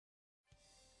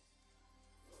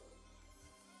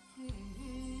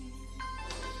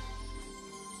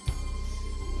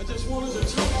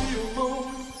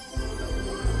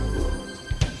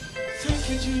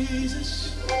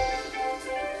Jesus.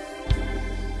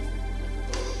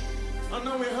 I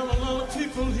know we have a lot of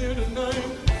people here tonight,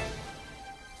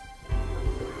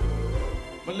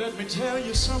 but let me tell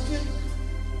you something.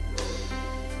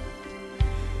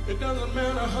 It doesn't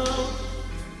matter how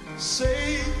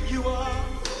saved you are.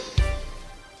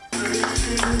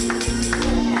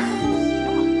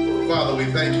 Father, we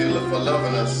thank you for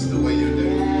loving us the way you do.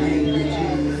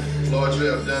 Lord, you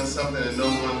have done something that no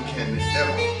one can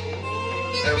ever do.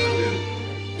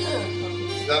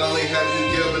 Not only have you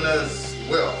given us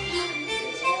wealth,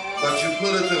 but you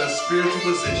put us in a spiritual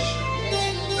position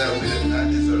that we did not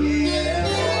deserve. You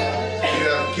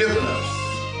have given us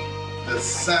the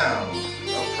sound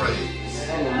of praise.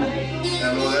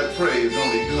 And Lord, that praise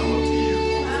only come up to you.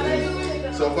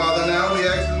 So Father, now we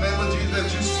ask in the name of Jesus that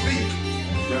you speak.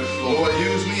 Lord,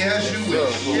 use me as you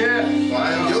wish. For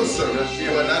I am your servant,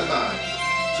 you are not mine.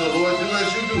 So Lord, do as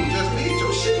you do. Just lead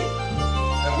your sheep.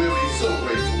 And we'll be so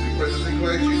grateful. We pray this in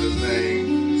Christ Jesus'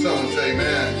 name. Someone say amen.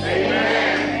 Amen.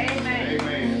 Amen.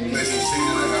 Amen. You may be seated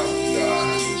in the house of God.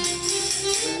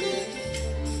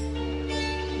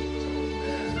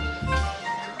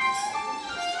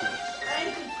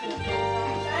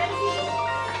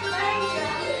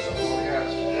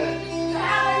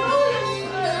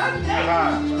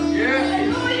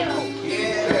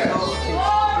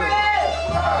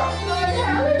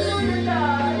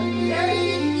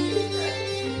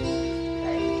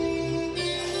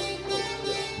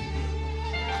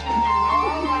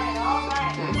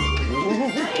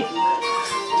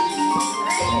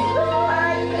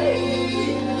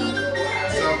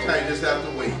 Sometimes you just have to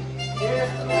wait.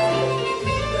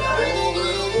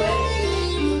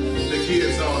 The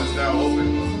kids' zone is now open.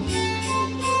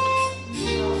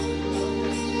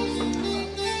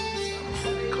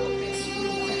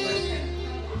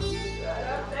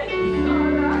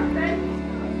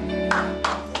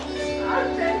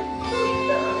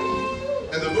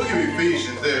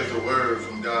 Ephesians, there's a word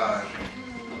from God.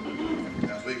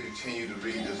 As we continue to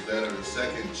read this letter, the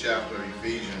second chapter of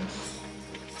Ephesians,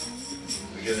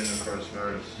 beginning the first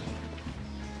verse.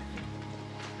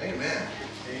 Amen.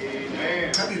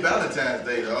 Amen. Happy Valentine's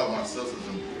Day to all my sisters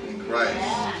in Christ.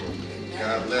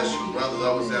 God bless you. Brothers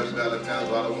always have Valentine's,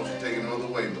 but I don't want you taking it all the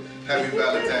way. But happy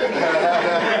Valentine's Day.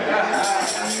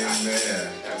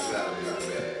 Amen. Happy Valentine's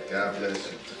Day. God bless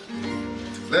you.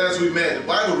 Last we met, the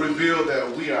Bible revealed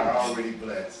that we are already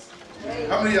blessed.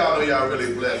 How many of y'all know y'all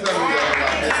really blessed? How many of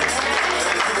y'all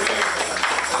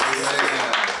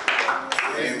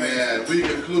know? Amen. We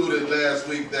concluded last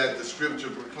week that the scripture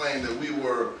proclaimed that we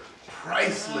were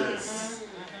priceless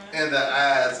in the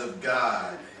eyes of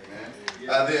God.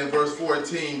 Then verse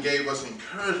 14 gave us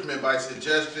encouragement by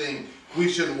suggesting we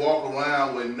shouldn't walk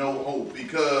around with no hope,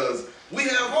 because we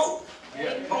have hope.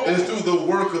 It's through the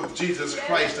work of Jesus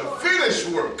Christ, the finished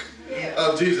work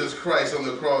of Jesus Christ on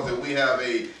the cross, that we have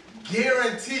a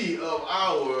guarantee of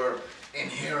our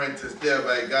inheritance.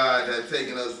 Thereby God has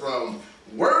taken us from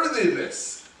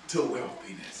worthiness to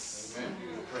wealthiness. Amen.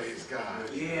 Praise God.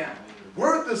 Yeah.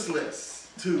 Worthlessness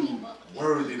to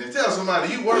worthiness. Tell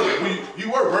somebody you were worthless.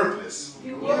 You were worthless.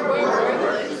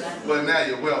 But now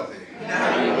you're wealthy.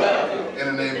 Now you're wealthy. In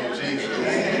the name of Jesus.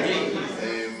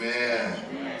 Amen.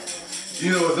 You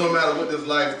know, it no matter what this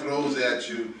life throws at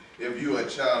you, if you're a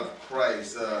child of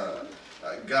Christ,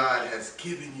 God has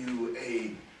given you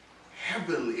a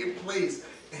place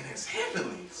in his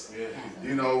heavenlies. Yeah.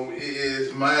 You know,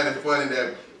 it's mighty funny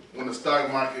that when the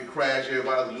stock market crashed,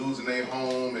 everybody was losing their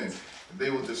home and they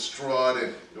were distraught,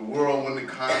 and the world went to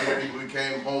economy, people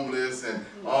became homeless and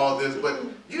all this. But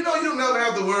you know, you'll never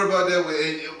have to worry about that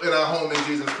in our home in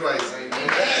Jesus Christ. Amen.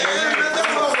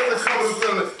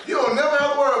 You don't never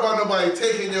have to worry about nobody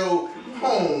taking your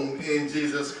home in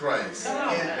Jesus Christ.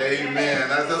 Amen.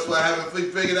 That's why I haven't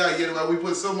figured out yet why we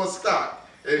put so much stock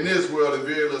in this world and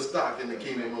very little stock in the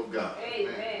kingdom of God.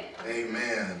 Amen.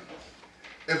 Amen.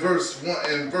 In verse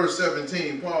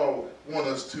 17, Paul wants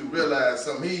us to realize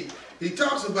something. He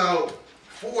talks about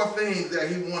 4 things that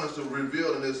he wants us to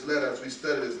reveal in this letter as we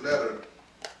study this letter.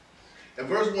 In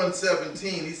verse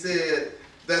 117, he said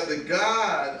that the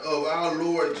God of our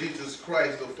Lord Jesus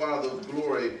Christ, the Father of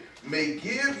glory, may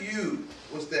give you,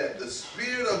 the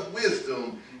spirit of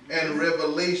wisdom and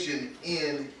revelation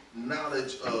in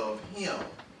knowledge of him.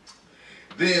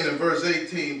 Then in verse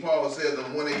 18, Paul says,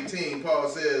 in 118, Paul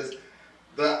says,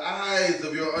 the eyes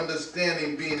of your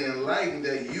understanding being enlightened,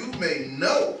 that you may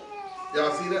know.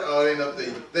 Y'all see that? Oh, it ain't up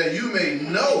there. That you may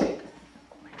know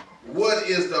what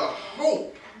is the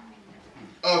hope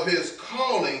of his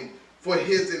calling for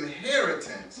his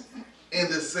inheritance in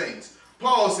the saints.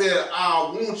 Paul said, I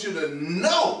want you to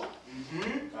know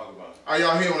Are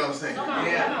y'all hearing what I'm saying?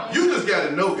 You just got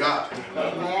to know God.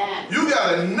 You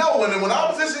got to know when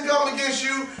opposition comes against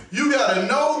you, you got to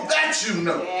know that you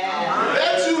know.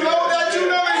 That you know that you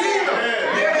know that he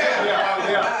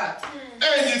knows.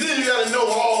 And then you got to know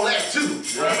all that too.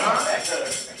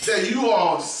 That you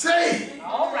are saved in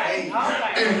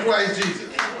Christ Jesus.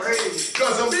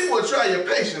 Because some people will try your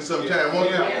patience sometimes,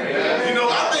 won't they? You know,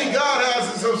 I think God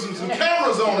has some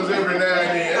cameras on us every now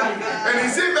and then. And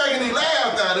he sit back and he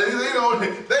laughed at it. You know,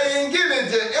 they ain't getting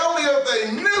it yet. Only if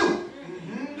they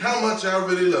knew how much I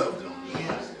really loved them.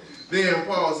 Then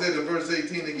Paul said in verse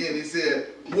 18 again, he said,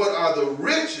 what are the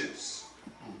riches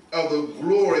of the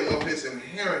glory of his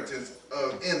inheritance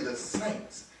in the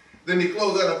saints? Then he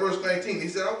closed out in verse 19. He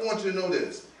said, I want you to know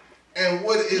this. And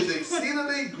what is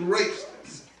exceedingly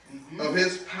gracious of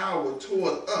his power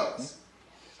toward us,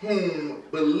 whom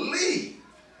believe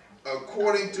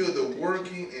according to the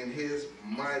working in his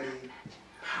mighty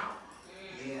power.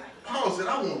 Paul said,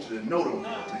 I want you to know those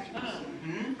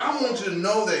things. I want you to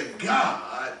know that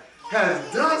God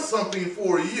has done something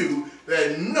for you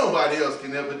that nobody else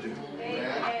can ever do.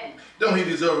 Don't he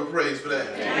deserve a praise for that?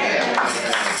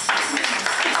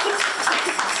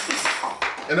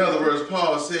 In other words,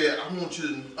 Paul said, I want you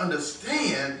to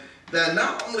understand that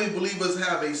not only believers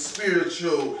have a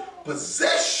spiritual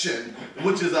possession,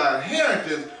 which is our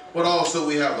inheritance, but also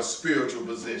we have a spiritual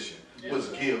position,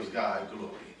 which gives God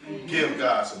glory. Give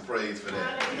God some praise for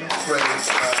that. Praise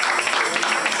God.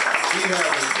 We have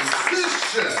a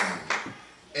position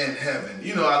in heaven.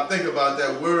 You know, I think about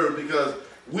that word because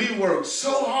we work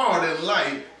so hard in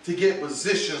life to get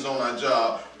positions on our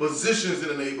job, positions in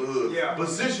the neighborhood,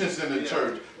 positions in the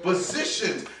church,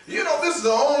 positions. You know, this is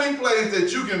the only place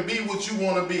that you can be what you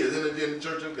want to be, is in the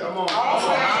church of God. Come on.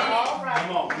 All right.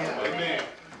 Come on. Amen.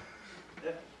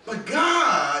 But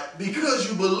God, because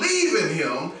you believe in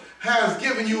him, has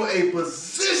given you a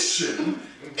position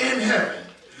in heaven.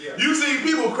 You see,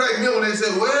 people crack me when they say,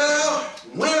 well,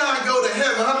 when I go to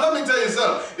heaven, let me tell you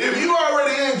something. If you're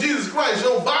already in Jesus Christ,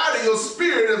 your body, your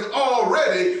spirit is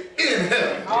already in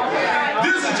heaven.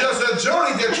 This is just a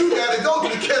journey that you got to go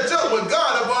through to catch up with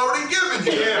God have already given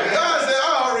you. God said,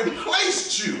 I already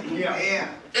placed you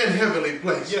in heavenly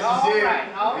places.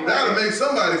 That'll make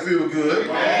somebody feel good.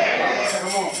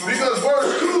 Because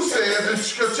verse 2 says, in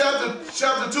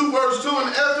chapter 2, verse 2 in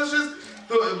Ephesus,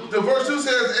 the verse 2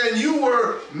 says, and you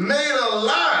were made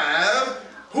alive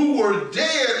who were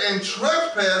dead in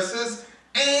trespasses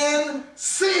and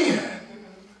sin.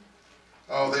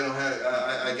 Oh, they don't have,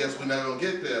 I guess we're not going to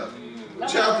get there.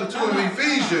 Chapter 2 of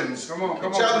Ephesians.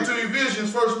 Chapter 2 of Ephesians,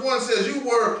 verse 1 says, you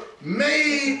were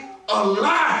made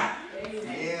alive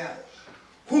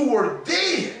who were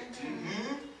dead.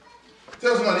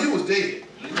 Tell somebody, you was dead.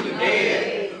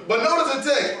 But notice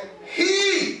the text.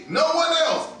 He, no one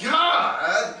else,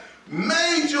 God,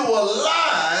 made you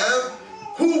alive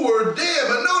who were dead.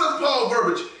 But notice Paul's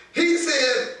verbiage. He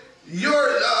said you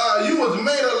was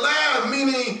made alive,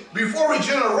 meaning before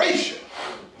regeneration.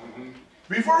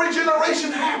 Before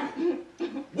regeneration happened,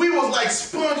 we was like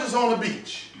sponges on the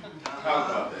beach.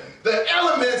 The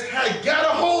elements had got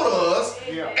a hold of us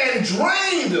and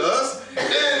drained us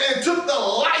and took the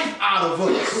life out of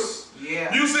us.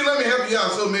 You see, let me help you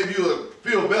out so maybe you'll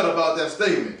feel better about that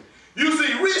statement. You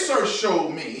see, research showed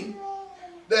me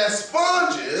that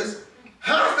sponges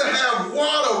have to have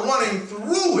water running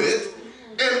through it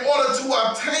in order to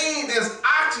obtain its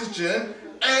oxygen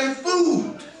and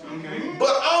food.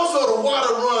 But also the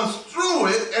water runs through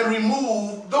it and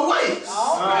remove the waste.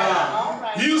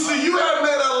 You see, you are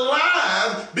made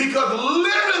alive because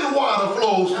living water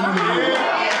flows through you.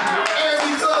 And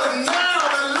because now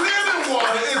the living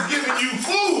water is giving you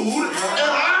food and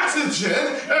oxygen,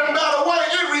 and by the way,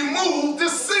 it removed the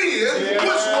sin, which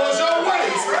was your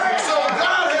waste. So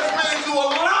God has made you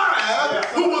alive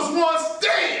who was once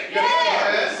dead.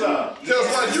 Tell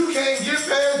somebody, you can't get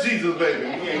past Jesus, baby.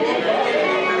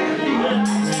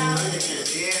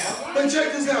 But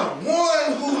check this out.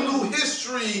 One who knew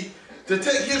history, to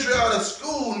take history out of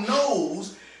school,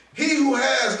 knows he who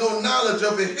has no knowledge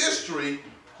of his history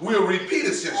will repeat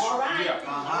his history.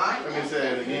 Let me say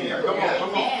it again.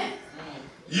 Come on.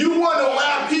 You wonder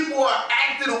why people are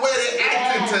acting the way they're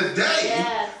acting today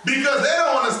because they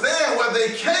don't understand where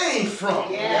they came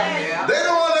from. They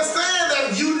don't understand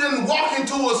that you didn't walk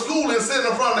into a school and sit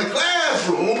in front of the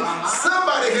classroom.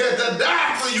 Somebody had to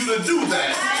die for you to do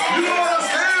that. You don't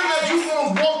understand that you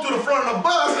won't walk to the front of the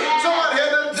bus. Somebody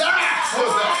had to die for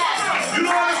that. You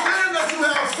don't understand that you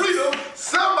have freedom.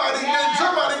 Somebody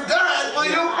died for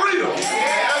your freedom.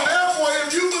 And therefore,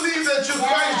 if you believe that your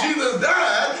Christ Jesus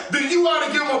died, then you ought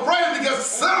to give him a praise because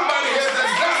somebody had to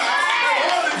die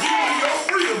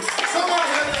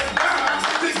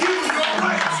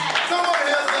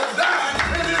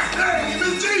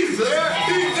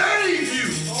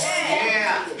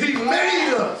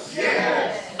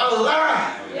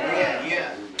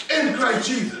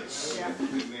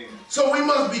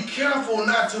careful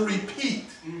not to repeat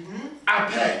our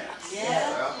past.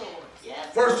 Yeah.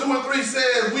 Verse 2 and 3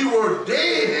 says we were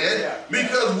dead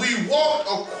because we walked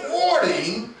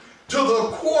according to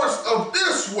the course of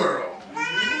this world.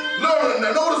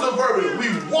 Notice the verb,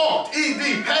 we walked,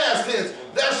 ED, past tense,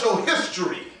 that's your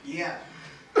history. Yeah.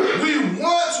 We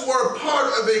once were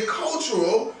part of a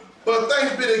cultural, but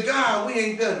thanks be to God, we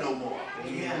ain't there no more.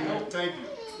 Yeah. Thank you.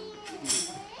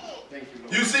 Thank you,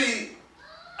 Lord. You see,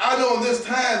 I know in this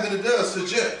time that it does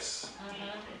suggest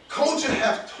culture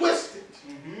has twisted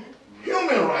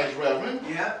human rights, Reverend,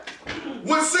 Yeah.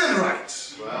 with sin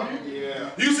rights. Well, yeah.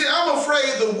 You see, I'm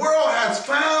afraid the world has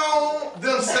found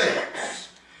themselves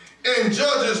in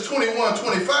Judges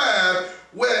 21:25,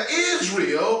 where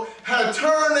Israel had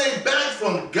turned their back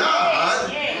from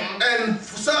God and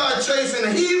started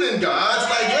chasing heathen gods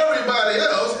like everybody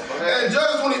else. And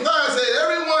Judges 25 said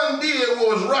everyone did what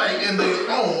was right in their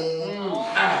own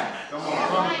eyes. Come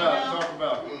on, talk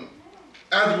about it.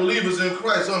 As believers in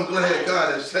Christ, I'm glad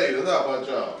God has saved us. How about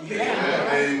y'all?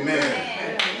 Yeah. Amen.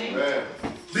 Amen.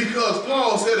 Because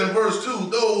Paul said in verse 2,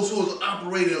 those who is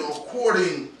operating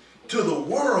according to the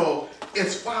world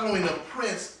is following the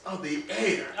prince of the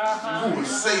air, who is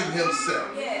Satan himself.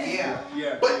 Yeah.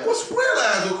 Yeah. But what's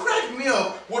realized, or crack me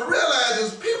up, what realize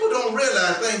is people don't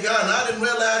realize, thank God, and I didn't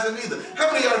realize it either.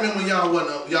 How many of y'all remember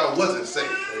when y'all wasn't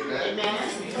saved? Amen.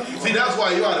 See, that's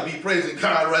why you ought to be praising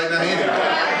God right now anyway.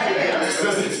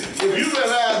 If you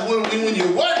realize when you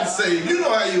wasn't saved, you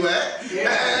know how you act.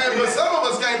 But some of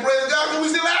us can't praise God because we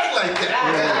still act like that.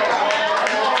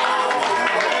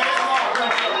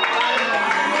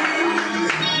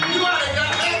 You ought to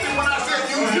got happy when I said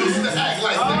you used to act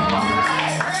like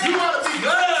that. You ought to be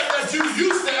glad that you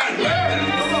used to act like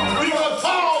that. Because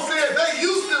Paul said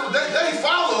they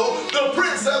follow the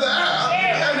prince of the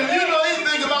air. And if you know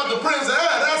anything about the prince of the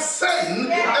air, that's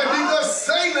Satan. And because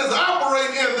Satan is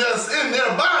operating in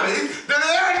their body, then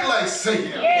they act like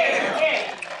Satan.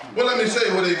 Well, let me show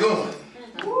you where they're going.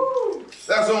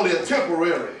 That's only a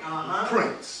temporary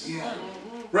prince. Yeah.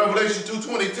 Revelation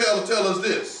 2:20 tell us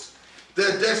this.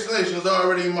 Their destination is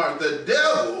already marked. The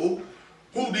devil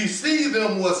who deceived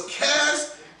them was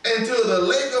cast into the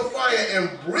lake of fire and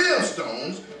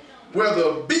brimstones, where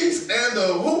the beast and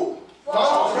the who?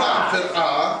 False prophet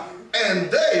are.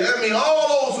 And that means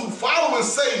all those who following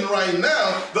Satan right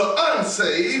now, the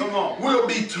unsaved, will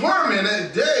be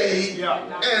tormented day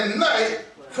and night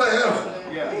forever.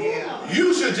 Yeah.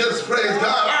 You should just praise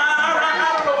God.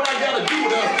 I don't know what I got to do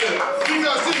with that.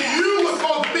 Because see, you were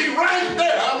supposed to be right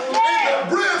there in the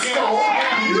brimstone.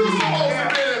 You were supposed to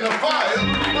be in the fire.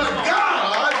 But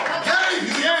God gave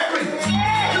you freedom.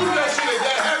 You just should have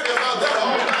got happy about that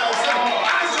all the time. So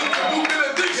I should do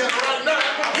benediction right now.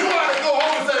 You ought to go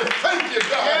home and say, thank you,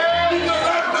 God. Because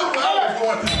I knew where I was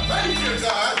going. Thank you,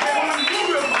 God, for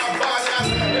moving my body out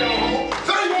of the hellhole.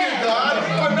 Thank you, God,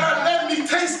 for not letting me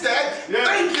taste that.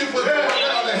 Thank you for going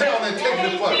down to hell and taking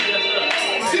it for me.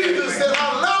 Jesus said, I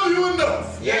love you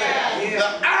enough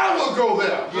that I will go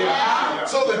there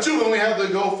so that you only have to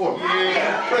go for me.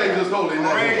 Praise His holy name.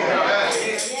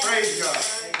 Praise God.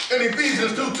 And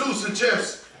Ephesians 2:2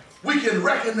 suggests we can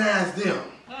recognize them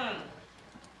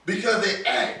because they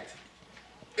act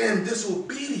in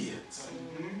disobedience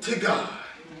to God.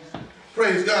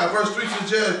 Praise God. Verse 3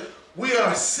 suggests we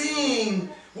are seeing,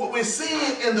 what we're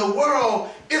seeing in the world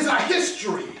is our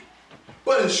history,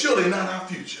 but it's surely not our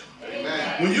future.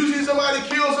 Amen. When you see somebody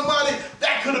kill somebody,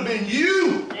 that could have been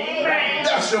you.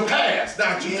 That's your past,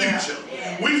 not your future.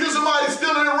 When you see somebody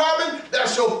stealing and robbing,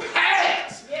 that's your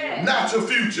past, not your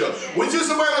future. When you see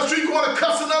somebody on the street corner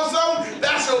cussing up something,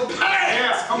 that's your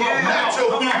past, not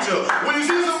your future. When you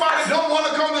see somebody don't want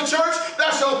to come to church,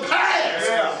 that's your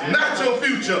past, not your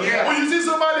future. When you see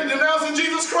somebody denouncing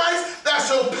Jesus Christ, that's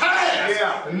your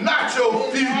past, not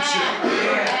your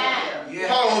future.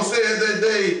 Paul said that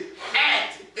they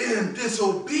act in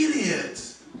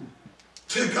disobedience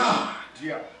to God.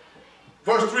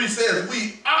 Verse 3 says,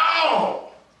 we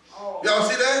all. Y'all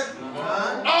see that?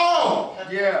 All.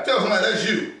 Tell somebody that's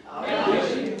you.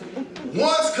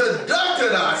 Once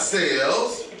conducted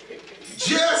ourselves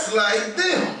just like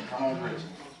them.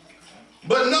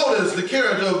 But notice the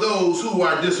character of those who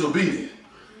are disobedient.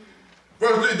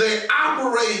 Verse 3, they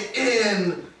operate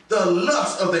in the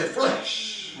lust of their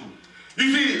flesh.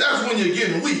 You see, that's when you're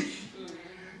getting weak.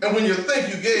 And when you think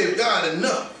you gave God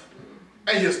enough,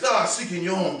 and you start seeking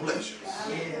your own pleasures.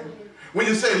 When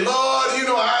you say, Lord, you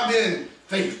know, I've been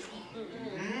faithful.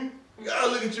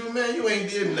 God look at you, man, you ain't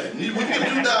did nothing. When you get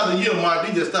 2,000 year mark,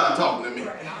 you just start talking to me.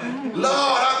 Lord,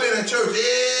 I've been in church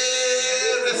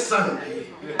every Sunday.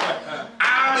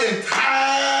 I've been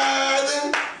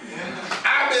tithing.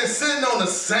 I've been sitting sitting on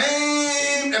the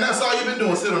same, and that's all you've been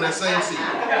doing, sit on that same seat.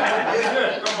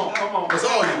 Come on. That's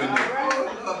all you've been doing.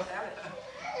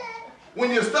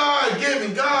 When you start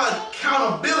giving God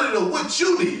accountability to what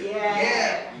you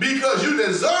did, because you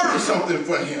deserve something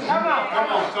for Him,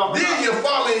 then you're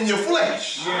following your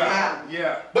flesh.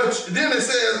 But then it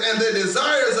says, and their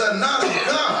desires are not of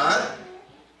God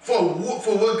for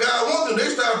what God wants them. They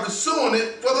start pursuing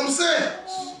it for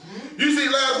themselves. You see,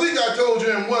 last week I told you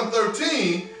in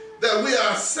 1:13 that we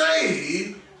are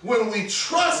saved when we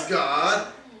trust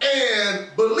God and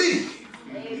believe.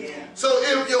 So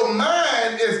if your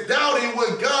mind is doubting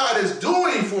what God is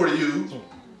doing for you,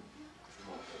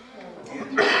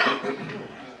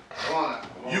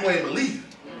 you ain't believing.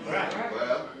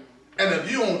 And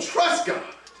if you don't trust God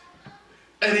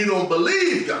and you don't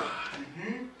believe God,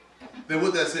 then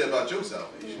what that say about your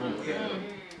salvation?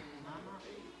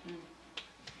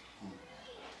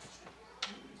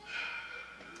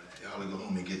 Y'all go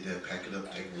home and get that, pack it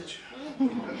up, take it with you.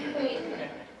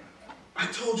 I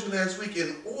told you last week,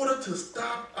 in order to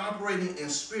stop operating in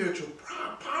spiritual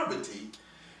poverty,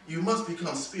 you must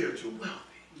become spiritual wealthy.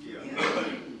 Yes,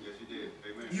 you did.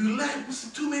 Amen.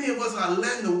 Too many of us are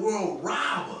letting the world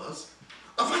rob us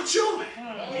of our joy.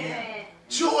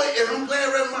 Joy, and I'm glad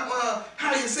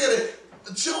how you said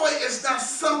it. Joy is not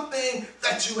something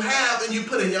that you have and you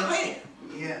put in your hand.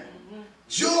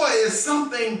 Joy is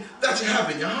something that you have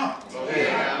in your heart.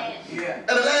 And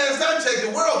the last I checked,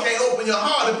 the world can't open your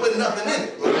heart and put nothing in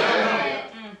it.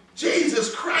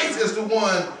 Jesus Christ is the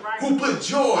one who put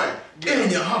joy in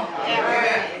your heart.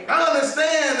 I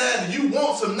understand that you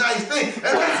want some nice things, and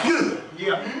that's good.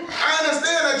 I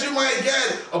understand that you might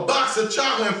get a box of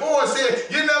chocolate, and Forrest said,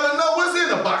 you never know what's in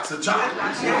a box of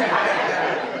chocolate.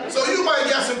 So you might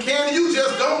get some candy you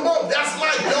just don't want. That's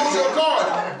like those your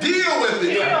card. Deal with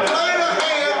it. Play the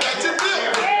hand that you deal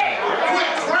with.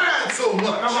 Quit crying so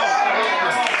much.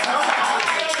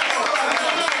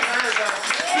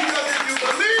 Because if you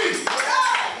believe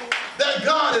that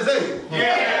God is able,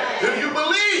 if you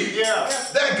believe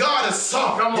that God is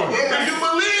sovereign, if you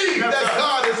believe that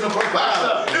God is a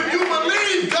provider, if you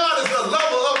believe God is the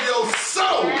lover of your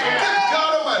soul,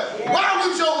 God Almighty, why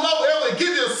would your Lord ever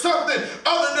give you something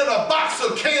other than a box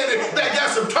of candy that got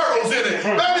some turtles in it?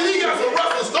 Maybe He got some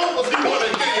Russell Stompers He want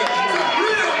to give you. Some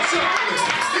real chocolate.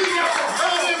 He got some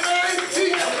honey, man. He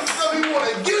got some stuff He want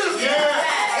to give you.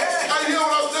 I hear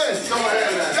what I'm saying?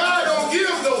 God don't give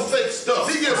no fake stuff.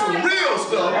 He gives some real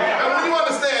stuff. And when you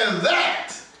understand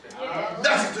that,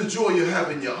 that's the joy you have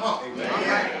in your heart.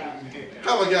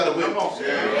 How I got a witness?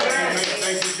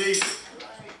 Thank you, Jesus.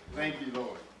 Thank you,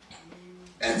 Lord.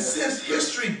 And since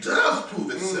history does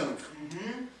prove itself,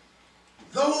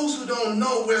 those who don't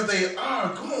know where they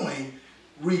are going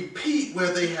repeat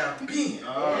where they have been.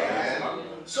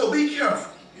 So be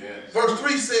careful. Verse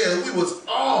 3 says, we was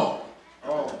all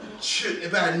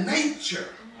by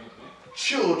nature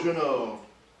children of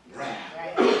wrath.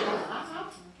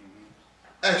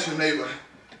 Ask your neighbor,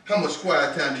 how much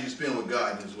quiet time do you spend with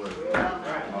God in His Word?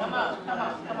 Come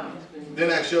on. Then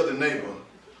ask your other neighbor,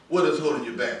 what is holding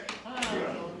you back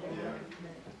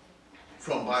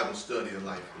from Bible study and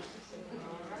life?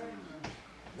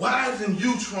 Why isn't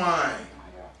you trying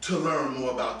to learn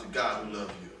more about the God who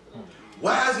loves you?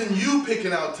 Why isn't you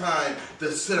picking out time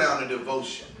to sit down in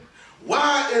devotion?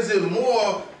 Why is it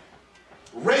more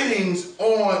ratings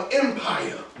on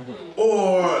Empire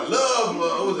or Love?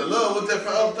 What was it? Love? What's that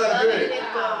from other time?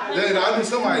 I knew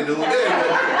somebody knew. There you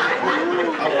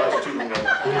go. I watched too long.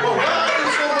 But why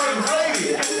is so much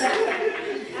rating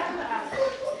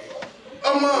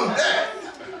among that?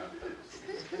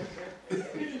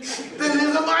 Then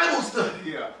there's a Bible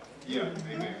study.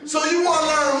 Amen. So you want to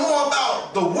learn more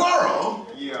about the world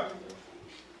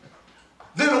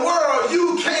than the world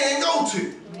you can go to.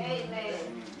 Amen.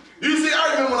 You see,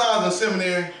 I remember when I was in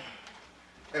seminary,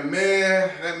 and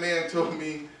man, that man told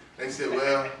me, they said,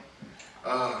 well,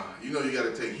 you know you got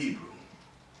to take Hebrew.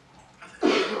 I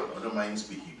said, oh, I don't mind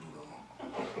speak Hebrew no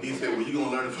more. He said, well, you're going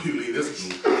to learn it before you leave this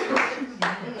school.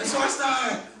 And so I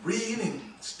started reading and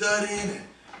studying and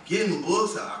getting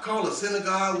books. I called a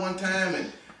synagogue one time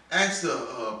and asked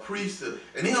a priest,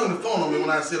 and he hung the phone on me when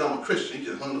I said I'm a Christian. He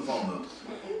just hung the phone up.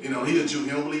 You know, he a Jew. He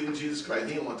don't believe in Jesus Christ.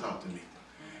 He didn't want to talk to me.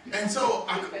 And so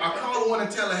I called one in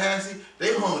Tallahassee.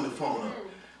 They hung the phone up.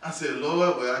 I said,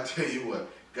 Lord, well, I tell you what,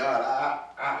 God,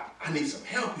 I need some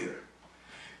help here.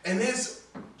 And this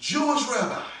Jewish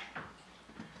rabbi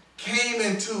came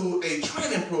into a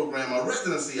training program, a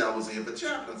residency I was in for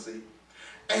chaplaincy.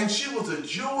 And she was a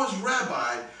Jewish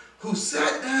rabbi who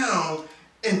sat down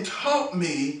and taught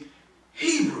me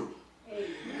Hebrew.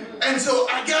 And so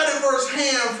I got it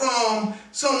firsthand from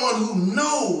someone who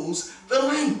knows the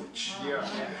language. Yeah.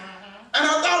 And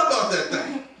I thought about that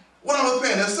thing when I was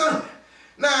preparing that sermon.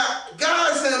 Now,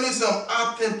 God sent me some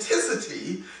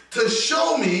authenticity to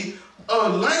show me a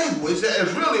language that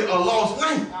is really a lost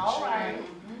language. All right.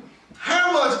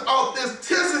 How much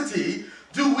authenticity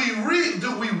do we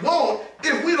want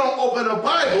if we don't open the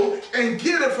Bible and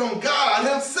get it from God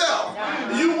himself?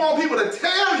 You want people to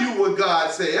tell you what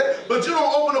God said, but you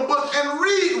don't open the book and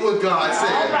read what God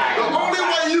said. The only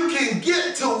way you can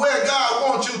get to where God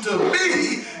wants you to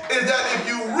be is that if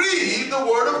you read the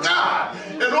Word of God.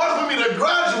 In order for me to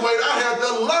graduate, I had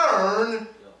to learn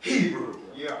Hebrew.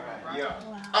 Yeah. Yeah.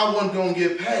 I wasn't going to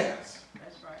get past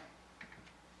That's right.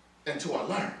 until I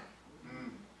learned.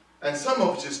 And some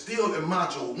of us are still in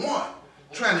module 1,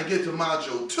 trying to get to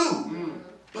module 2,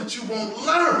 but you won't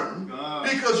learn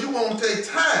because you won't take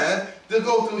time to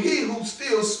go through he who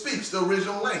still speaks the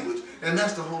original language, and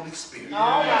that's the Holy Spirit.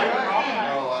 All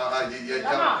right. Oh,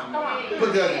 Come on.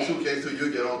 put that in 2K so you'll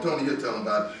get on. Tony, you'll tell them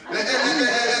about it.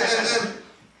 And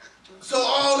so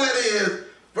all that is,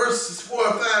 verses 4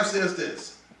 and 5 says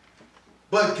this.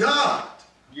 But God,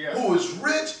 who is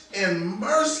rich in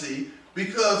mercy,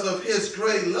 because of his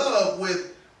great love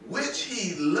with which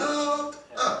he loved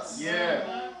us.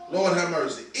 Yeah. Lord have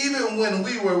mercy. Even when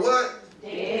we were what?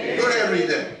 Dead. Go ahead and read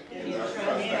that. In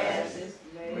trespasses,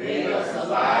 made us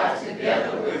alive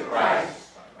together with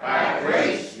Christ. By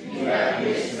grace you have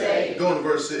been saved. Go to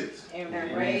verse 6. And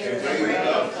raised us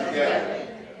together.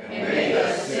 And made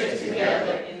us sit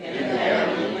together in the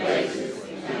heavenly places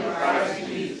in Christ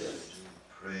Jesus.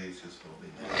 Praise his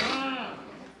holy name.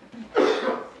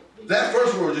 That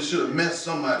first word just should have messed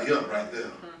somebody up right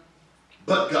there.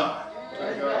 But God.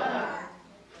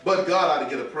 But God ought to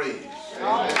get a praise.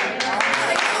 But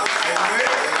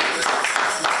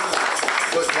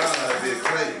God ought to be a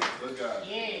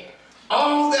praise.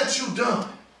 All that you've done,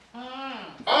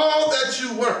 all that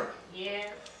you were,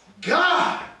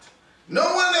 God, no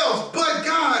one else but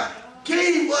God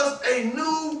gave us a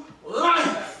new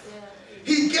life.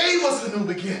 He gave us a new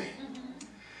beginning.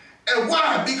 And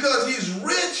why? Because he's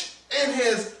rich in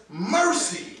his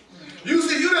mercy. You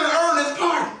see, you didn't earn this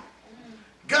pardon.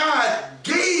 God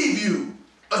gave you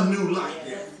a new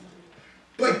life.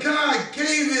 But God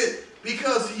gave it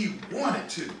because he wanted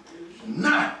to,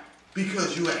 not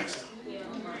because you asked him.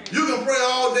 You can pray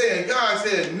all day and God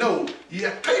said no.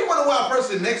 Yeah. Hey, you wonder why a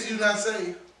person next to you not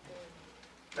saved?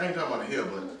 I ain't talking about here,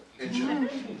 but in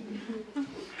church.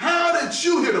 How did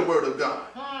you hear the word of God?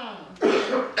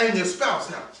 And your spouse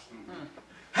has?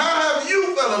 How have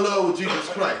you fell in love with Jesus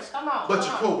Christ, but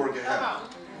your co-worker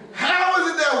hasn't? How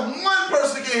is it that one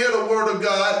person can hear the word of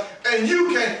God and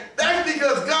you can't? That's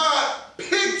because God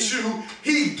picked you.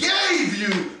 He gave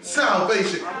you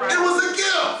salvation. It was a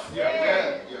gift.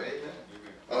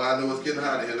 Oh, I know it's getting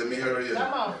hot in here. Let me hurry up.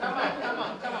 Come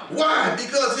on. Why?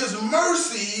 Because his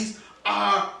mercies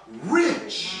are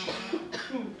rich.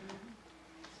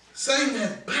 Satan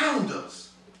has bound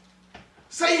us.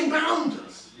 Satan bound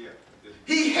us.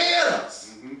 He had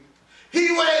us.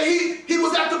 He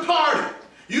was at the party.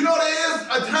 You know there is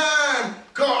a time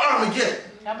called Armageddon.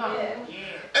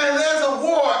 And there's a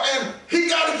war, and he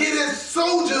got to get his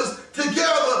soldiers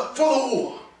together for the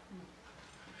war.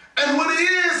 And what it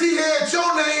is, he had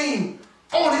your name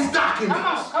on his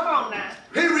documents. Come on now.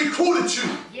 He recruited you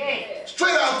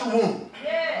straight out the womb.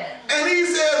 And he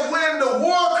said, when the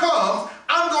war comes,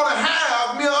 I'm going to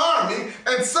have me an army,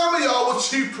 and some of y'all were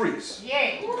chief priests.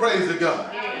 Praise to God.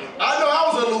 I know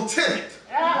I was a lieutenant.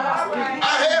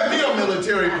 I had me a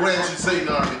military branch in Satan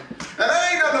Army. And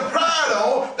I ain't nothing to pride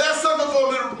on. That's something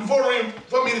for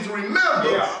me to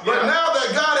remember. But now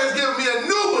that God has given me a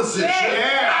new position,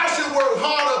 I should work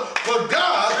harder for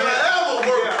God than I ever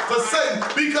worked for Satan.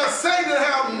 Because Satan didn't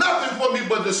have nothing for me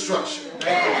but destruction.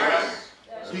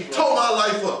 He tore my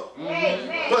life up.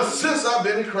 But since I've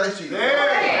been in Christ Jesus,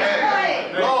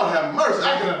 Lord have mercy,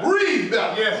 I can breathe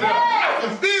better. I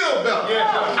can feel better.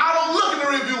 I don't look in the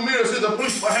review mirror and see the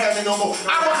police behind me no more.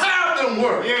 I don't have them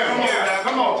work.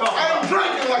 Come on, talk. I ain't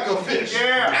drinking like a fish.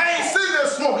 I ain't sitting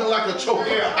there smoking like a choker.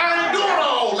 I ain't doing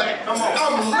all that.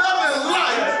 I'm loving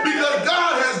life because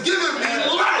God has given me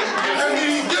life, and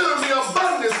he's given me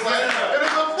abundance life, and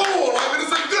it's a full life, and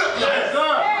it's a good life.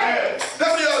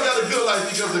 How many of y'all got a good life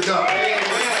because of God?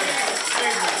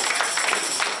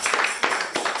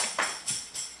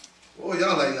 Boy,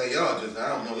 y'all like y'all just, I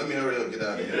don't know. Let me hurry up, get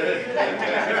out of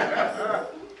here.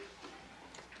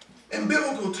 In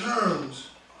biblical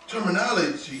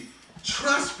terminology,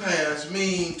 trespass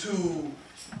means to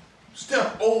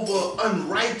step over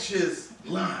unrighteous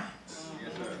lines.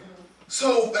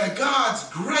 So by God's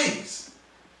grace,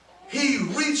 he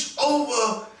reached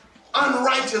over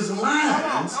unrighteous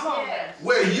lines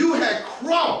where you had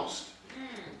crossed,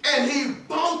 and he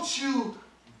brought you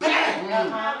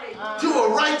back to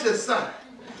a righteous side.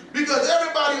 Because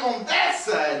everybody on that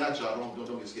side, not y'all,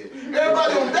 don't get scared.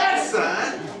 Everybody on that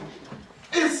side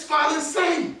is fallen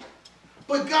saved.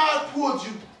 But God pulled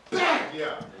you back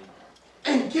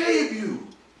and gave you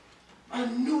a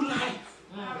new life.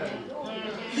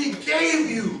 He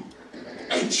gave you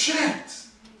a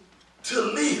chance to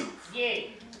live.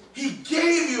 He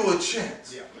gave you a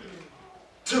chance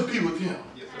to be with him.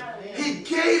 He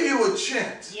gave you a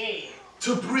chance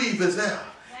to breathe his air.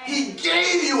 He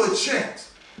gave you a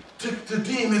chance to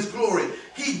deem his glory.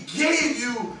 He gave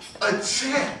you a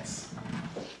chance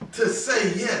to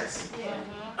say, yes,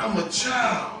 I'm a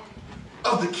child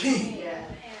of the King.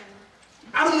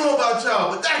 I don't know about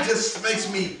y'all, but that just makes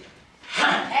me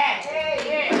happy.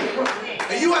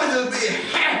 And you ought to just be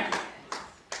happy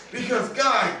because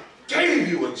God gave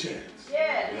you a chance.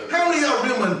 How many of y'all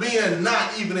remember being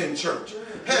not even in church?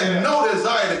 Had no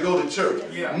desire to go to church.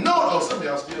 No, some of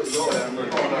y'all still go there.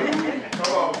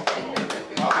 Come on.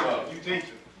 You teach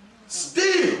it.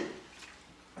 Still,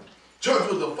 church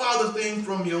was the farthest thing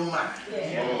from your mind.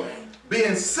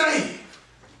 Being saved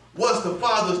was the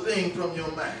farthest thing from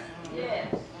your mind.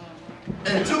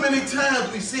 And too many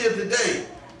times we see it today.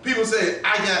 People say,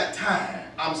 I got time.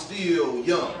 I'm still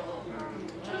young.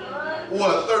 Or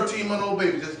a 13-month-old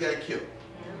baby just got killed.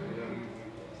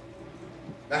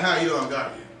 Now how young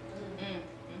are you?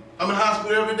 I'm in the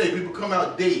hospital every day. People come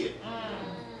out dead.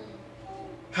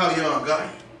 How young are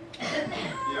you?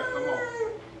 Come on.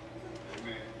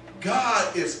 Amen.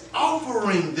 God is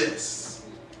offering this.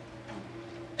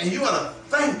 And you ought to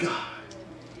thank God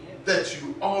that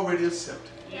you already accepted.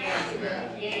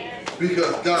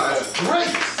 Because God's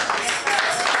grace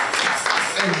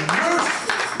and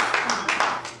mercy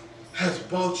has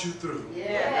brought you through.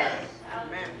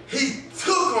 He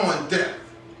took on death.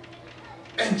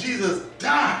 And Jesus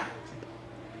died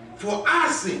for our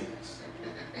sins.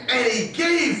 And he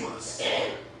gave us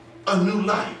a new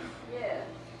life.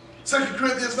 2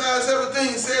 Corinthians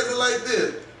 5:17 says it like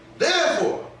this.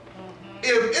 Therefore,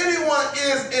 if anyone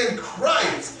is in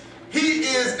Christ, he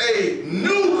is a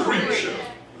new creature.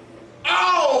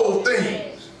 All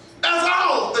things. That's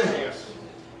all things.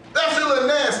 That's your little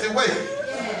nasty way.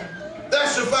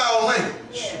 That's your foul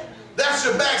language. That's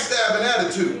your backstabbing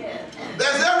attitude.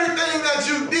 That's everything that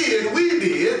you did, we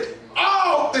did.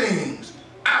 All things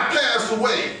are passed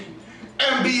away.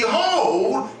 And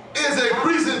behold is a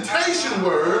presentation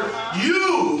word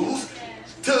used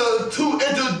to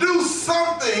introduce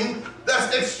something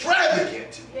that's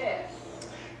extravagant.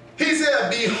 He said,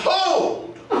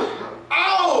 behold,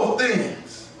 all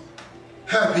things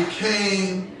have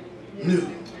became new.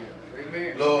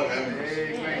 Amen. Lord have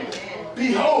mercy.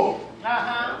 Behold,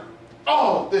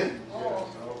 all things.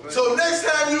 So next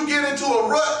time you get into a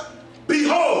rut,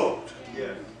 behold,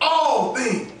 all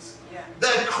things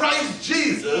that Christ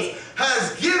Jesus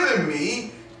has given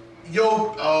me.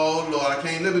 Oh Lord, I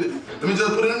can't live with it. Let me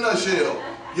just put it in a nutshell.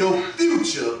 Your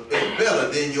future is better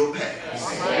than your past.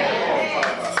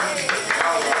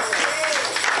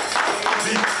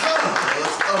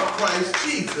 Because of Christ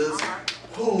Jesus,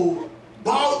 who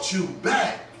brought you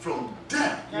back from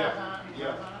death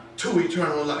to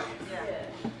eternal life.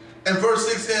 And verse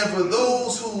 6 says, for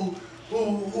those who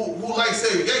like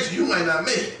segregation, you might not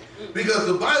make it. Because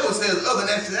the Bible says other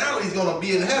nationality is going to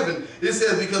be in heaven. It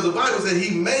says because the Bible said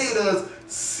he made us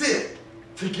sit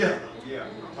together.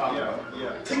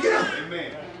 Together.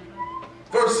 Amen.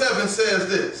 Verse 7 says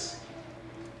this.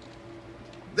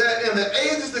 That in the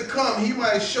ages to come he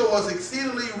might show us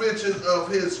exceedingly riches of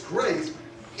his grace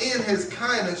in his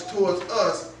kindness towards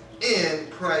us in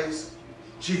Christ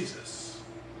Jesus.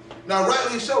 Now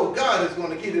rightly so, God is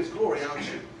going to get his glory out of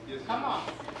you. Come on.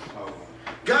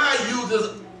 God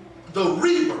uses the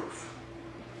rebirth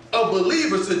of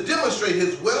believers to demonstrate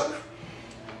his wealth,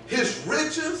 his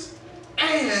riches,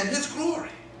 and his glory.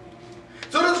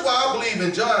 So that's why I believe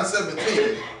in John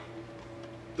 17,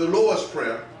 the Lord's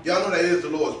Prayer. Y'all know that is the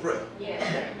Lord's Prayer.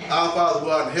 Yeah. Our Father who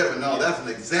art in heaven. No, that's an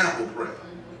example prayer.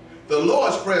 The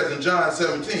Lord's Prayer is in John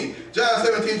 17. John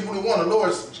 17:21, the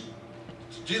Lord,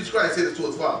 Jesus Christ said this to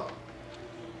his Father.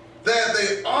 That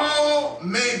they all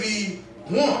may be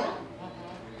one,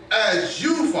 as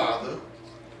you, Father,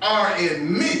 are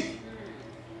in me,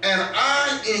 and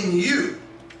I in you,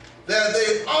 that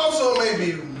they also may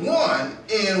be one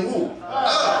in who?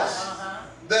 Us,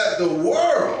 that the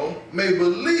world may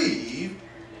believe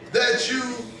that you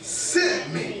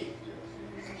sent me.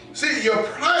 See, your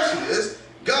priceless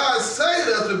God saved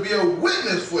us to be a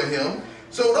witness for him.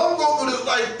 So don't go through this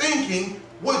life thinking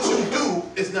what you do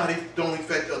is not, don't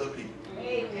affect other people.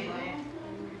 Amen.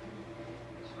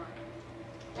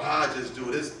 Well, I just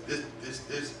do this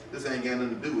ain't got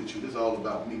nothing to do with you. This is all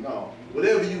about me. No.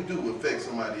 Whatever you do affects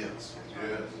somebody else.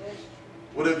 Yes.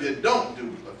 Whatever you don't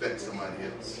do affects somebody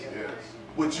else. Yes.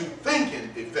 What you thinking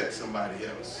affects somebody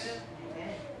else.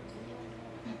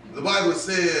 The Bible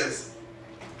says,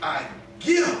 "I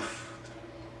gift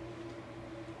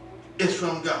is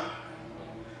from God."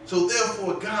 So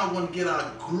therefore, God wants to get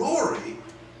our glory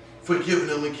for giving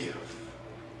them a gift.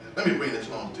 Let me bring this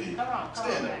home to you. Stand up,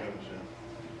 Michelle.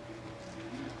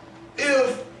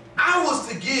 If I was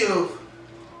to give,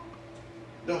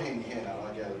 don't hang your hand out,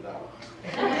 I got $1.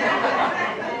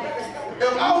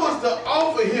 If I was to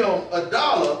offer him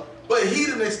 $1, but he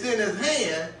didn't extend his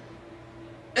hand,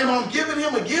 am I giving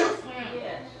him a gift?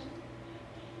 Yes.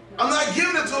 I'm not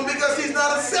giving it to him because he's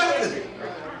not accepting it.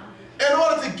 In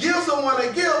order to give someone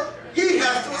a gift, he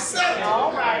has to accept it.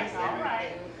 All right, all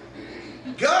right.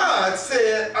 God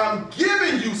said, I'm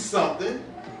giving you something,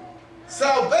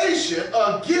 salvation,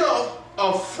 a gift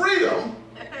of freedom,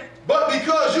 but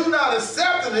because you're not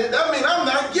accepting it, that means I'm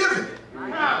not giving it.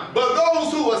 But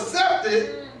those who accept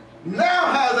it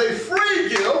now has a free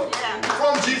gift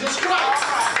from Jesus Christ.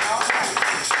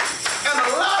 And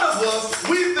a lot of us,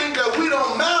 we think that we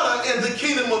don't matter in the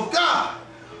kingdom of God.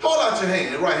 Hold out your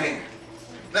hand, your right hand.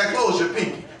 Now close your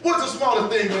pinky. What's the smallest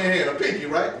thing in your hand? A pinky,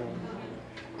 right?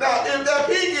 Now, if that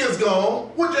pinky is gone,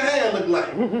 what your hand look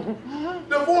like?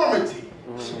 Deformity.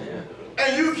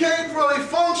 And you can't really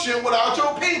function without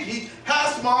your pinky,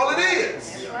 how small it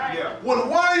is. Yeah. When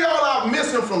one of y'all are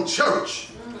missing from church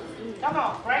Come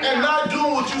on, right and now. not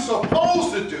doing what you're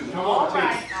supposed to do, Come on,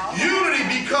 Right. unity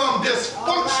become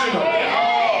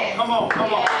dysfunctional. Come on,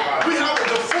 come on. We have a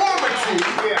deformity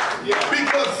Yeah, yeah,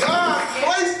 because God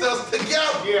placed us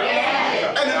together.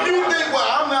 yeah. And if you think, well,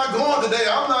 I'm not going today,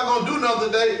 I'm not going to do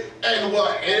nothing today, and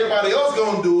well, everybody else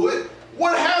going to do it,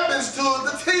 what happens to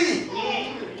the team?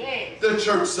 The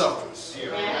church suffers.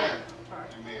 Yeah.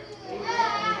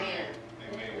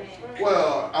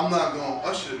 Well, I'm not going to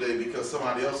usher today because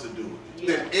somebody else will do it.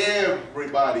 Then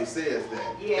everybody says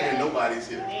that, and nobody's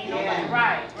here.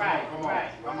 Right.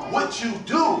 Come on. What you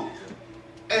do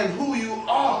and who you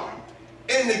are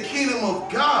in the kingdom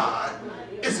of God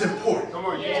is important. Come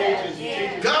on, you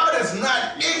teach. God is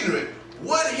not ignorant.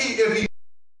 If he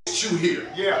placed you here,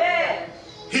 Yeah.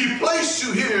 he placed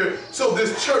you here so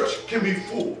this church can be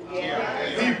full.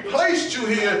 He placed you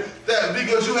here that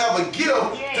because you have a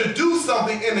gift to do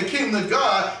something in the kingdom of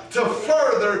God to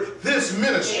further this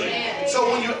ministry.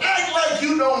 So when you act like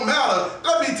you don't matter,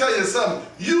 let me tell you something.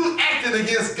 You acting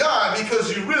against God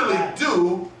because you really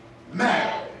do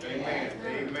matter. Amen.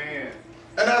 Amen.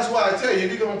 And that's why I tell you, if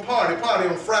you're going to party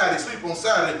on Friday, sleep on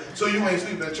Saturday, so you ain't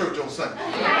sleeping in church on Sunday.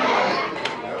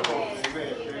 Amen.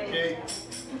 Okay.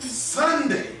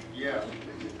 Sunday Yeah.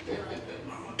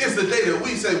 is the day that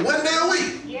we say, one day a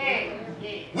week,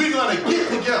 we're going to get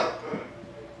together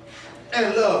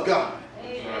and love God.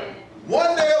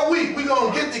 One day a week, we're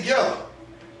going to get together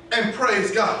and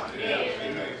praise God.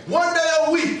 One day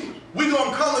a week, we're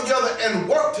going to come together and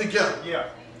work together. Yeah.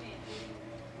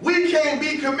 We can't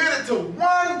be committed to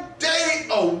one day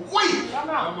a week. Come Come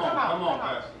on, on.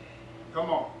 Pastor. Come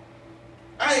on.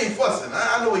 I ain't fussing.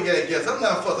 I know we got guests. I'm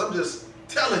not fussing. I'm just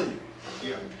telling you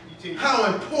Yeah. You teach.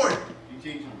 how important You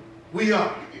teach. we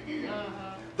are.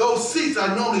 Those seats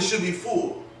I know they should be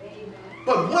full.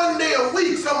 But one day a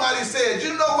week, somebody said, you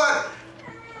know what?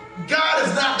 God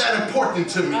is not that important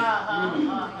to me.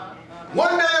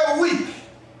 One day a week,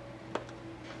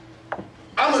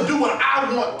 I'm going to do what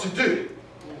I want to do.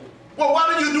 Well,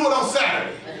 why don't you do it on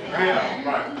Saturday? Yeah.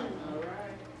 Right.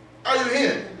 Are you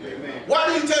hearing? Amen. Why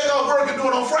do you take off work and do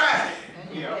it on Friday?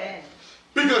 Yeah.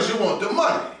 Because you want the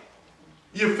money.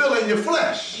 You're feeling your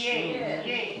flesh.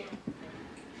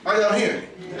 Are y'all hearing?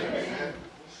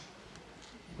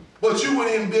 But you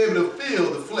wouldn't even be able to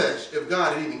feel the flesh if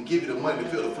God didn't even give you the money to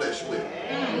fill the flesh with.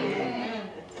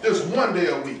 Just one day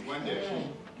a week. One day.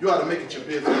 You ought to make it your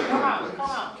business. Come on.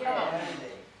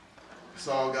 That's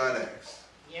all God asks.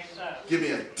 Yes, sir. Give me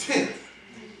a tenth.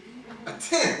 A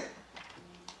tenth.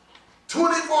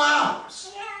 24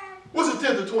 hours. What's a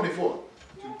tenth of 24?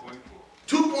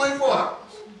 2.4. 2.4 hours.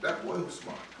 That boy was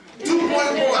smart.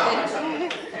 2.4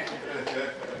 hours.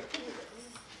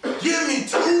 Give me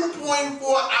 2.4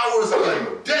 hours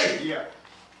a day. Yeah.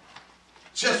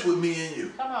 Just with me and you.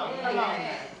 Come on.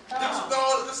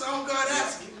 That's all God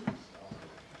asking.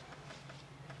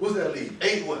 What's that leave?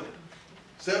 8 what?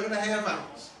 7.5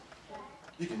 hours.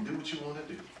 You can do what you want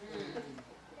to do.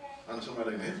 I'm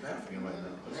somebody like, it's African right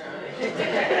now.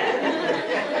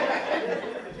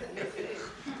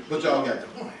 But y'all got the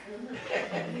point.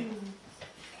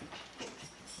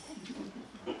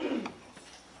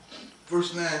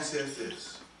 Verse 9 says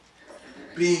this.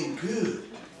 Being good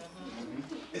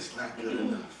is not good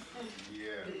enough.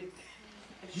 Yeah.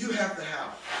 You have to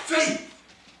have faith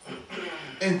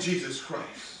in Jesus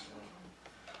Christ,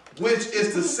 which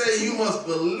is to say you must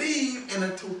believe in the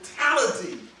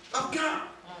totality of God.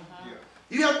 Yeah.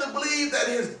 You have to believe that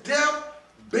his death,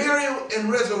 burial, and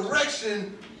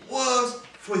resurrection was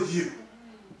for you.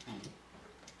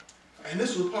 And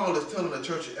this is what Paul is telling the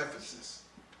church of Ephesus.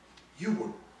 You were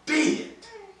dead.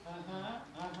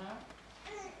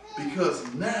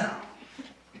 Because now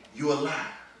you're alive.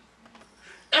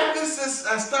 Ephesus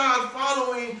has started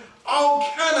following all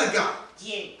kind of gods.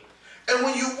 Yeah. And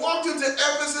when you walked into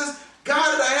Ephesus,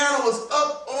 God Diana was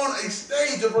up on a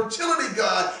stage, a fertility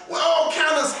god, where all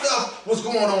kind of stuff was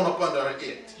going on up under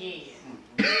it. Yeah.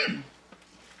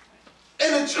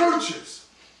 In the churches,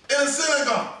 in the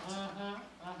synagogues,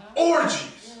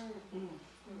 orgies,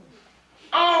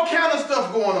 all kind of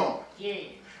stuff going on. Yeah.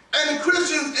 And the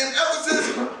Christians in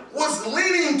Ephesus was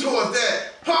leaning towards that.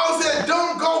 Paul said,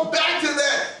 don't go back to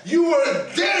that. You were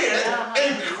dead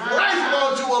and Christ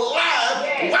brought you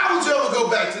alive. Why would you ever go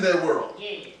back to that world?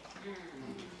 Yeah.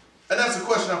 And that's the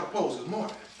question I proposed this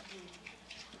morning.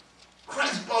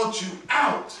 Christ brought you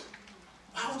out.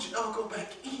 Why would you ever go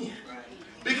back in?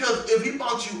 Because if he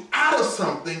brought you out of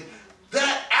something,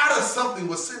 that out of something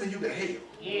was sending you to hell.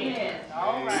 Yeah.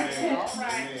 All right. All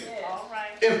right. All right.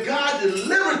 If God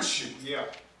delivered you, Yeah.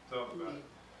 Talk about it.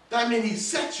 that means he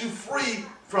set you free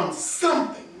from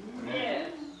something. Yeah.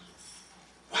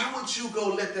 Why would you go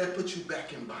let that put you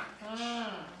back in bondage?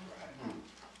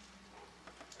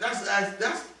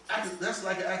 That's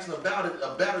like asking about it,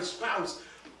 a battered spouse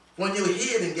when your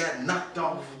head and got knocked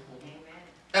off.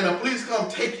 And the police come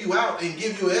take you out and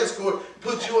give you an escort,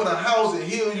 put you in a house and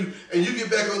heal you, and you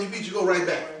get back on your feet, you go right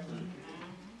back.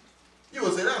 You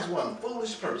would say, that's one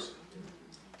foolish person.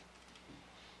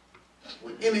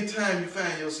 Well, anytime you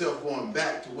find yourself going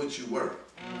back to what you were,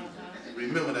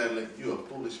 remember that you're a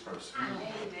foolish person.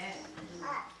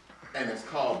 And it's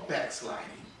called backsliding.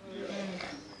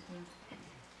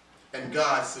 And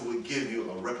God will give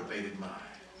you a reprobated mind.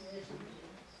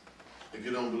 If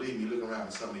you don't believe me, look around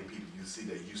at so many people you see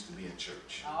that used to be in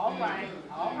church. All right.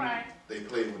 All right. They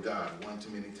played with God one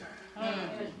too many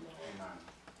times.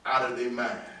 Out of their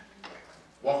mind.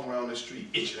 Walking around the street,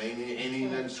 itching, ain't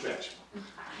even nothing to scratch them.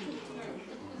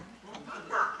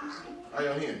 Are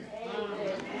y'all hearing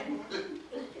me?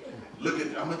 Look at,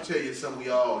 I'm going to tell you something we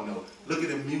all know. Look at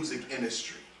the music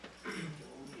industry.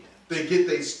 They get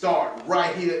their start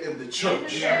right here in the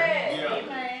church.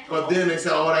 Yeah. But then they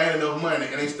say, oh, there ain't enough money.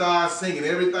 And they start singing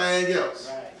everything else.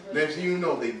 Next thing you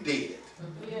know, they dead.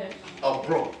 Or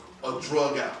broke. Or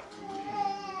drug out.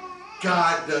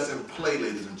 God doesn't play,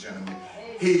 ladies and gentlemen.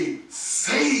 He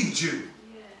saved you.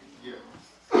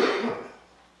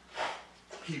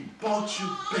 He bought you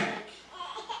back.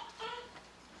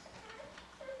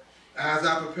 As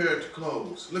I prepare to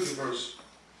close, look at verse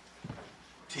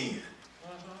 10.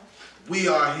 We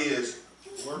are his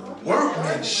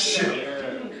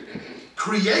workmanship,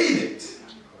 created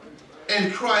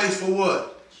in Christ for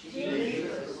what?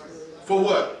 For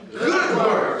what? Good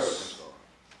works.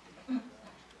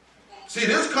 See,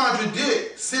 this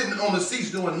contradicts sitting on the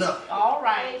seats doing nothing. All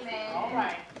right. All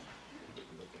right.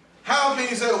 How can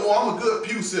you say, oh, I'm a good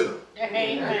pew sitter?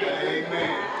 Amen.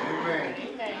 Amen.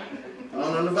 Amen. I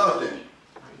don't know about that.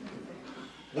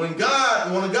 When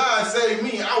God saved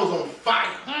me, I was on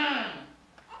fire.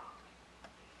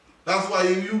 That's why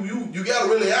you got to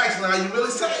really ask how you really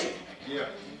saved. Yeah.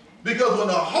 Because when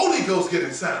the Holy Ghost get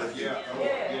inside of you,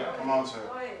 Yeah. Come on, sir.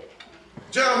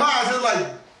 Jeremiah said like,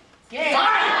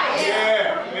 fire!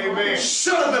 Yeah. Amen.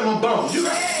 Shut up in my bones. You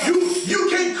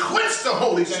can't quench the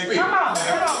Holy Spirit. Come on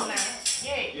now.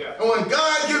 Yeah. And when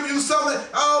God give you something,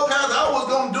 oh, Pastor, I was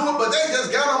going to do it, but they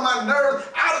just got on my nerves.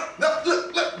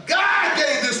 Look, God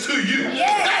gave this to you.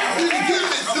 That didn't give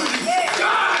it to you.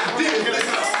 God did this.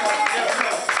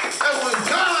 And when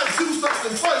God do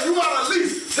something for you, you ought to at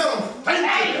least tell him thank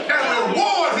you and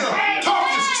reward him. Talk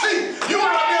his cheek. You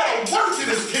ought to be able to work in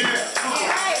his kingdom.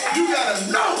 You got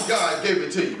to know God gave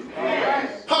it to you.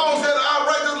 Paul said, I'll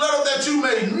write this letter that you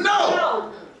may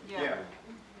know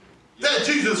that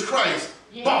Jesus Christ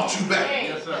bought you back.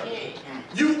 Yes, sir.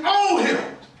 You owe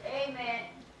him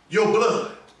your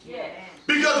blood.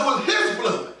 Because it was his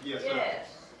blood Yes, sir.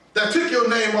 that took your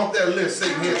name off that list.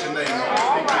 Satan had your name off.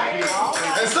 All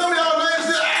right. And some of y'all names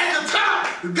said, at the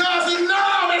top, God said,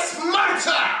 no, that's my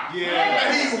child. Yeah.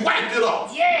 And he wiped it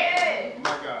off. Yeah.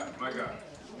 My God, my God.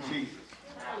 Jesus.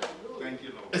 Thank you,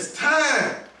 Lord. It's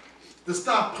time to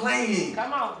stop playing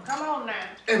Come on now.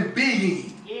 and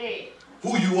being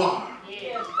who you are.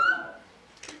 Yeah.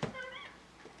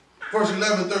 Verse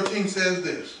 11, 13 says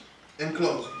this in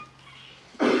closing.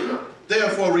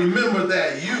 Therefore remember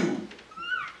that you,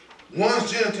 once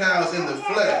Gentiles in the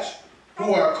flesh,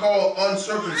 who are called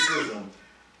uncircumcision,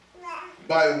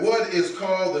 by what is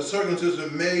called the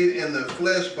circumcision made in the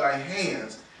flesh by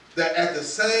hands, that at the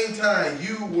same time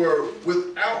you were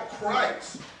without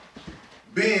Christ,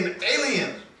 being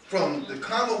aliens from the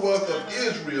commonwealth of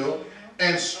Israel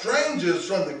and strangers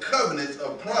from the covenants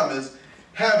of promise,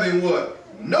 having what?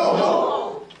 No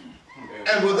hope,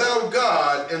 and without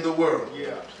God in the world.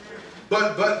 Yeah.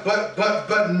 But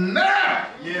now,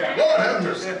 Yeah. Lord have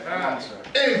mercy,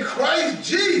 in Christ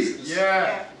Jesus,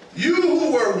 Yeah. you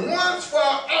who were once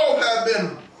far off have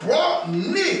been brought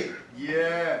near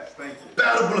Yes. Thank you.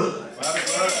 by the blood. By the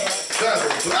blood. By the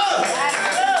blood.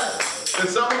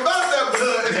 There's something about that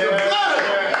blood. It's the blood.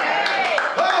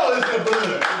 Oh, it's the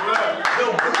blood. The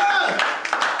blood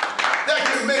that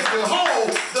can make you whole.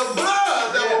 The blood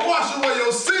that will wash away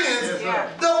your sins. Yes,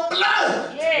 The blood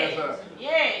Yes, sir.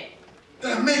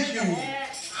 that make you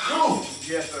whole.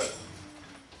 Yes, sir.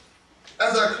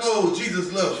 As I close,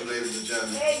 Jesus loves you, ladies and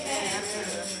gentlemen.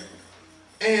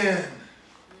 And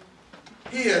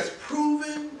he has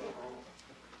proven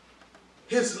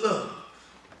his love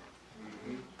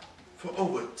for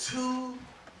over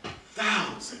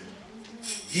 2,000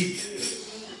 years.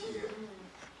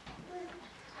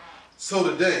 So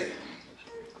today,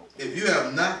 if you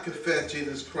have not confessed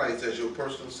Jesus Christ as your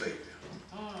personal Savior,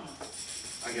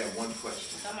 I got one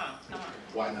question. Come on.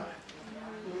 Why not?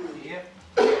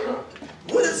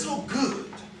 What is so good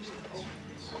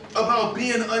about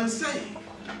being unsaved?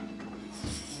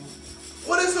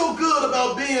 What is so good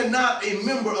about being not a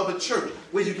member of a church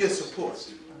where you get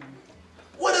support?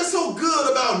 What is so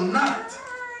good about not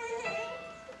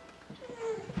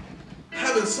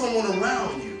having someone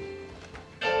around you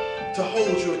to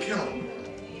hold you accountable?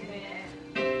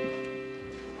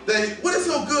 What is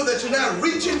so good that you're not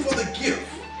reaching for the gift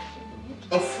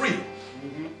of freedom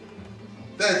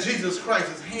that Jesus Christ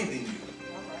is handing you?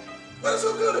 What is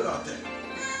so good about that?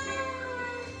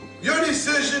 Your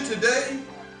decision today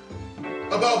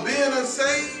about being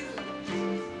unsaved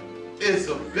is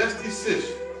the best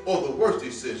decision or the worst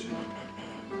decision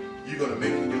you're going to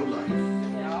make in your life.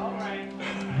 All right.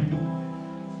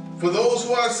 For those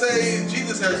who are saved,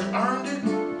 Jesus has earned it.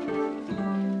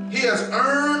 He has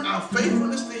earned our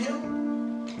faithfulness to him.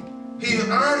 He has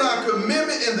earned our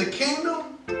commitment in the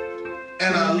kingdom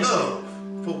and our love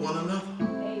for one another.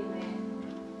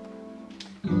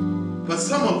 Amen. But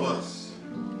some of us,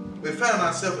 we found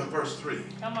ourselves in verse 3.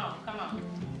 Come on.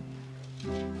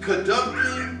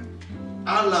 Conducting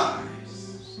our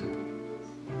lives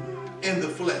in the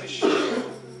flesh,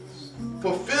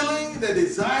 fulfilling the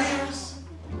desires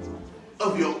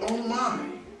of your own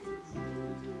mind.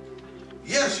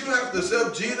 Yes, you have to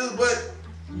accept Jesus, but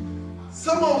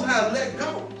some of us have let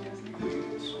go.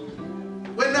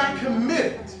 We're not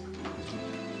committed.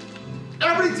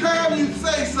 Every time you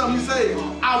say something, you say,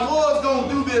 I was going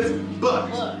to do this, but.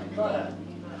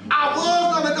 I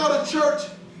was going to go to church,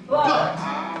 but.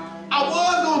 I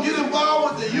was going to get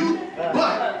involved with the youth,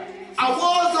 but. I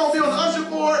was going to be on the usher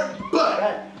board, but.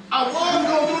 I was going to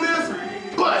do this,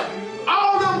 but.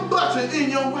 All them buts are in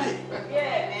your way.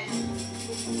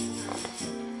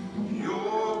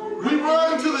 We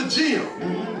run to the gym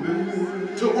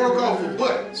to work off a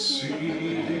butt.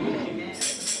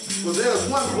 But there's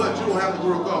one butt you don't have to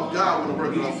work off. God will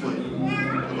work it off for you.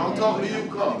 If I'm talking to you,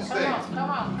 come, stay. Come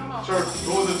on. Church,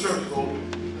 go to the church, go.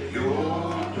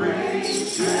 Your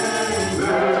grace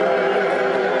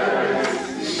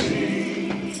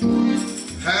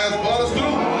Has brought us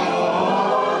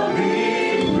through.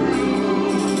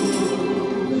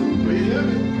 Where you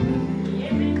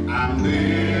living? I'm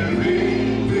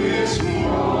living this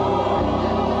moment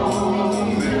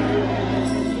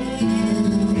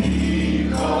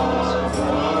because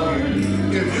of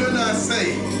you. If you're not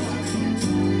saved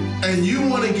and you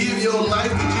want to give your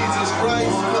life to Jesus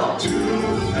Christ, come.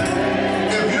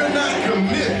 If you're not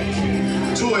committed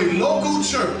to a local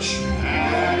church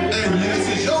and this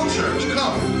is your church,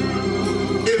 come.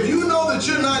 If you know that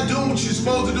you're not doing what you're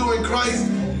supposed to do in Christ,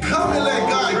 come and let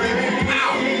God give you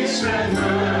power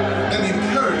and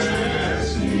encouragement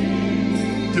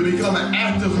to become an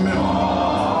active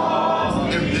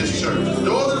member in this church. The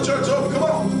doors of the church open, come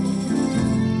on.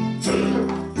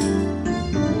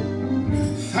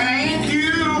 Thank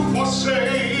you for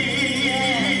saving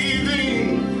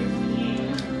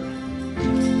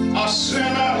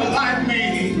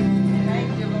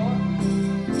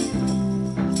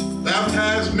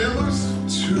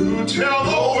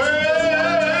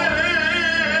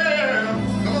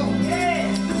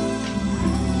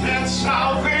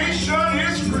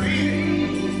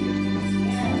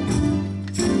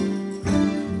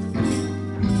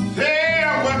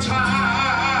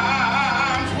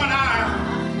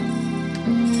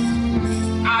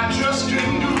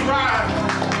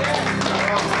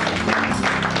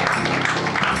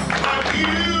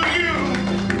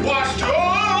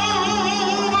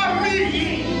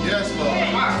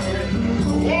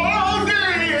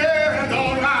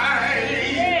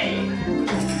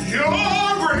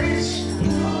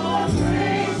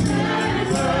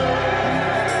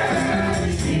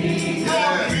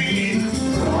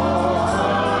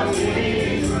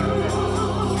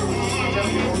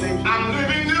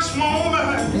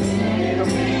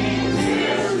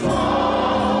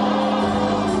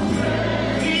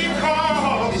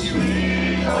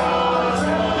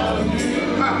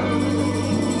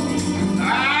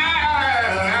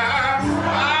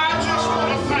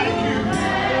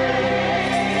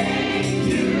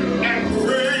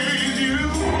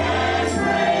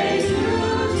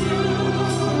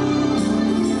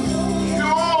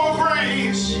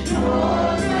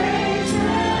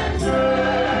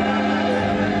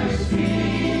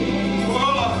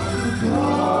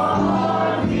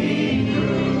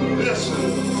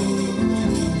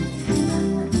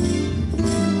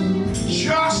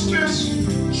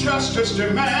was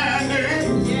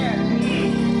demanding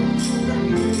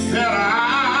that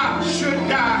I should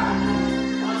die.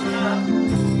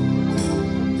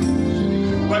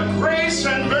 But grace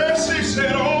and mercy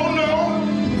said, oh no,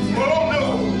 oh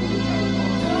no.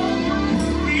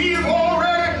 We've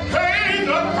already paid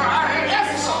the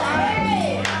price.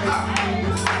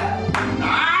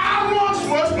 I once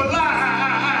was blind,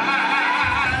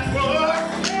 but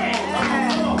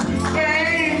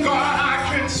thank God I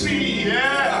can see.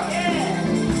 Yeah.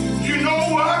 You know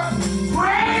what?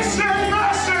 Grace and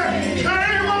mercy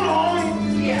came along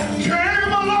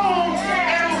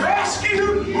and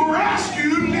rescued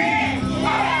me.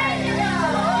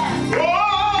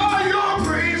 Oh, your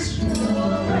grace and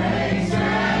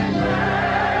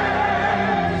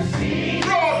mercy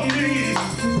brought me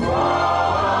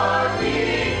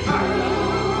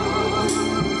through.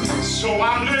 So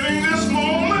I'm living this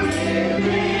moment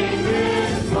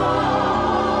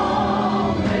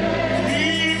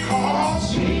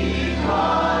because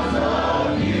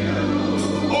of you.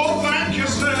 Oh, thank you,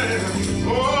 sir.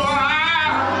 Oh,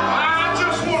 I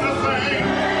just want to thank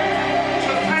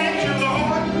you,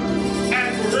 Lord,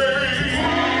 and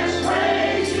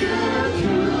praise you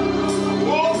too.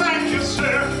 Oh, thank you,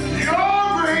 sir. Your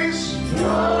grace and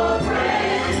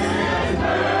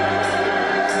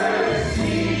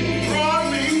mercy brought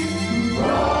me.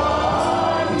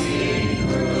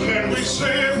 Can we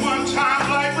say it one time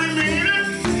like we mean it?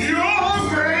 Your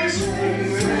grace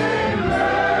and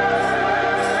mercy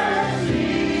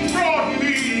brought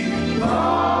me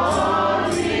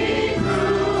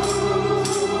through.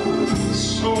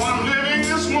 So I'm living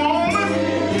this moment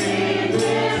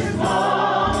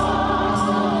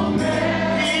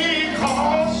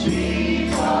because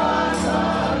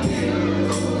of you.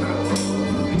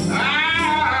 I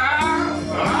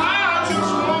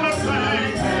just want to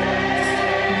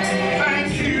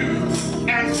thank you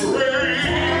and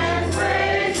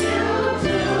praise you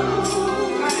too.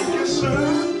 Thank you, sir.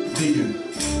 Deacon.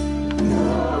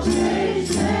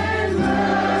 Grace and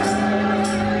mercy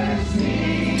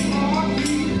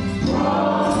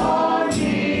brought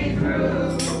me through.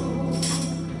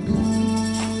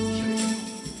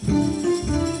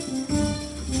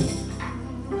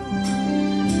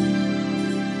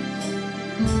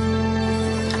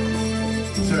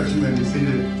 Church, you may be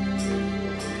seated.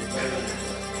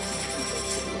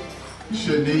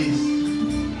 Shanice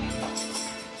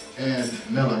and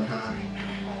Malachi.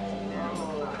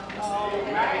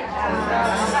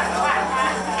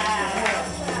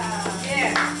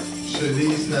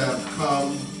 Shanice have come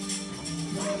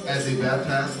as a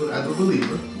baptized, as a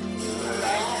believer,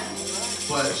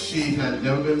 but she had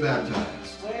never been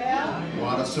baptized,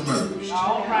 water submerged.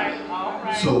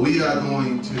 So we are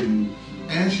going to,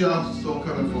 and she also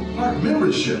coming for part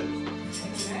membership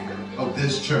of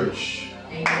this church.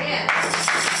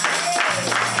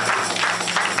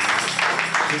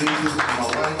 Shanice is my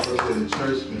wife, works at the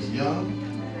church, Miss Young.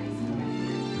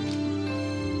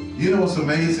 You know what's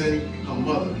amazing? Her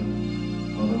mother,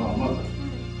 my mother,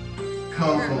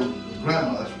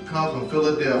 grandmother comes from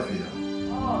Philadelphia.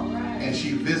 And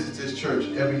she visits this church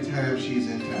every time she's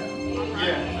in town.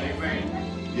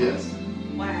 Yes.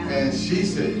 Wow. And she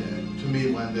said to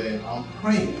me one day, I'm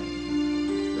praying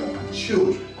that my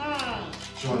children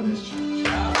join this church.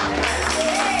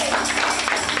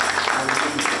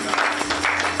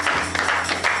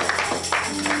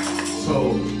 So,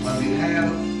 on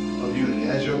behalf of Unity,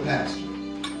 as your pastor,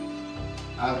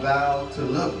 I vow to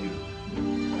love you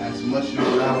as much as you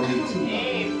allow me to.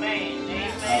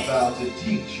 I vow to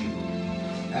teach you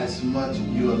as much as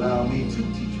you allow me to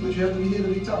teach. But you have to be here to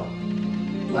be taught.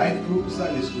 Life group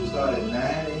Sunday school start at 9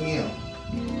 a.m.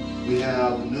 We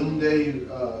have noonday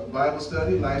Bible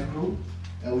study, life group,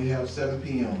 and we have 7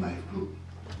 p.m. life group.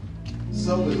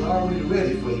 Supper is already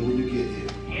ready for you when you get here.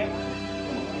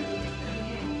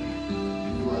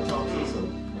 You want to talk to us?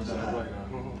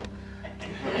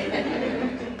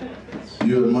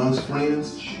 You're amongst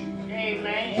friends,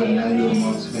 but now you're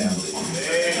amongst family.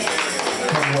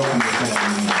 Come welcome your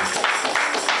family.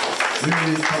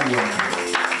 Really, come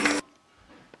welcome.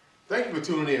 Thank you for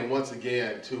tuning in once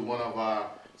again to one of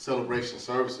our celebration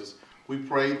services. We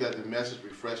pray that the message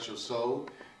refreshed your soul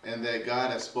and that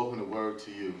God has spoken the word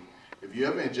to you. If you're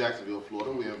ever in Jacksonville,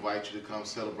 Florida, we invite you to come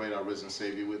celebrate our risen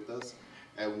Savior with us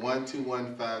at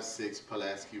 12156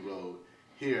 Pulaski Road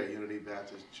here at Unity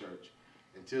Baptist Church.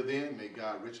 Until then, may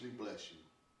God richly bless you.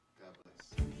 God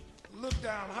bless. Look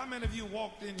down. How many of you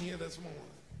walked in here this morning?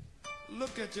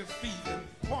 Look at your feet and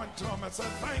point to them and say,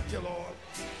 thank you, Lord,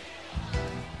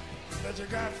 that you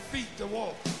got feet to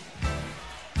walk.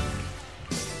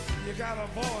 You got a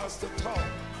voice to talk.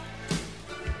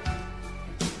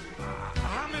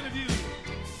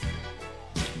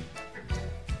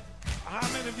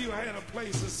 you had a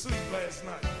place to sleep last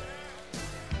night?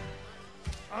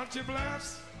 Aren't you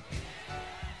blessed?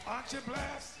 Aren't you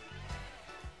blessed?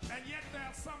 And yet there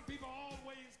are some people all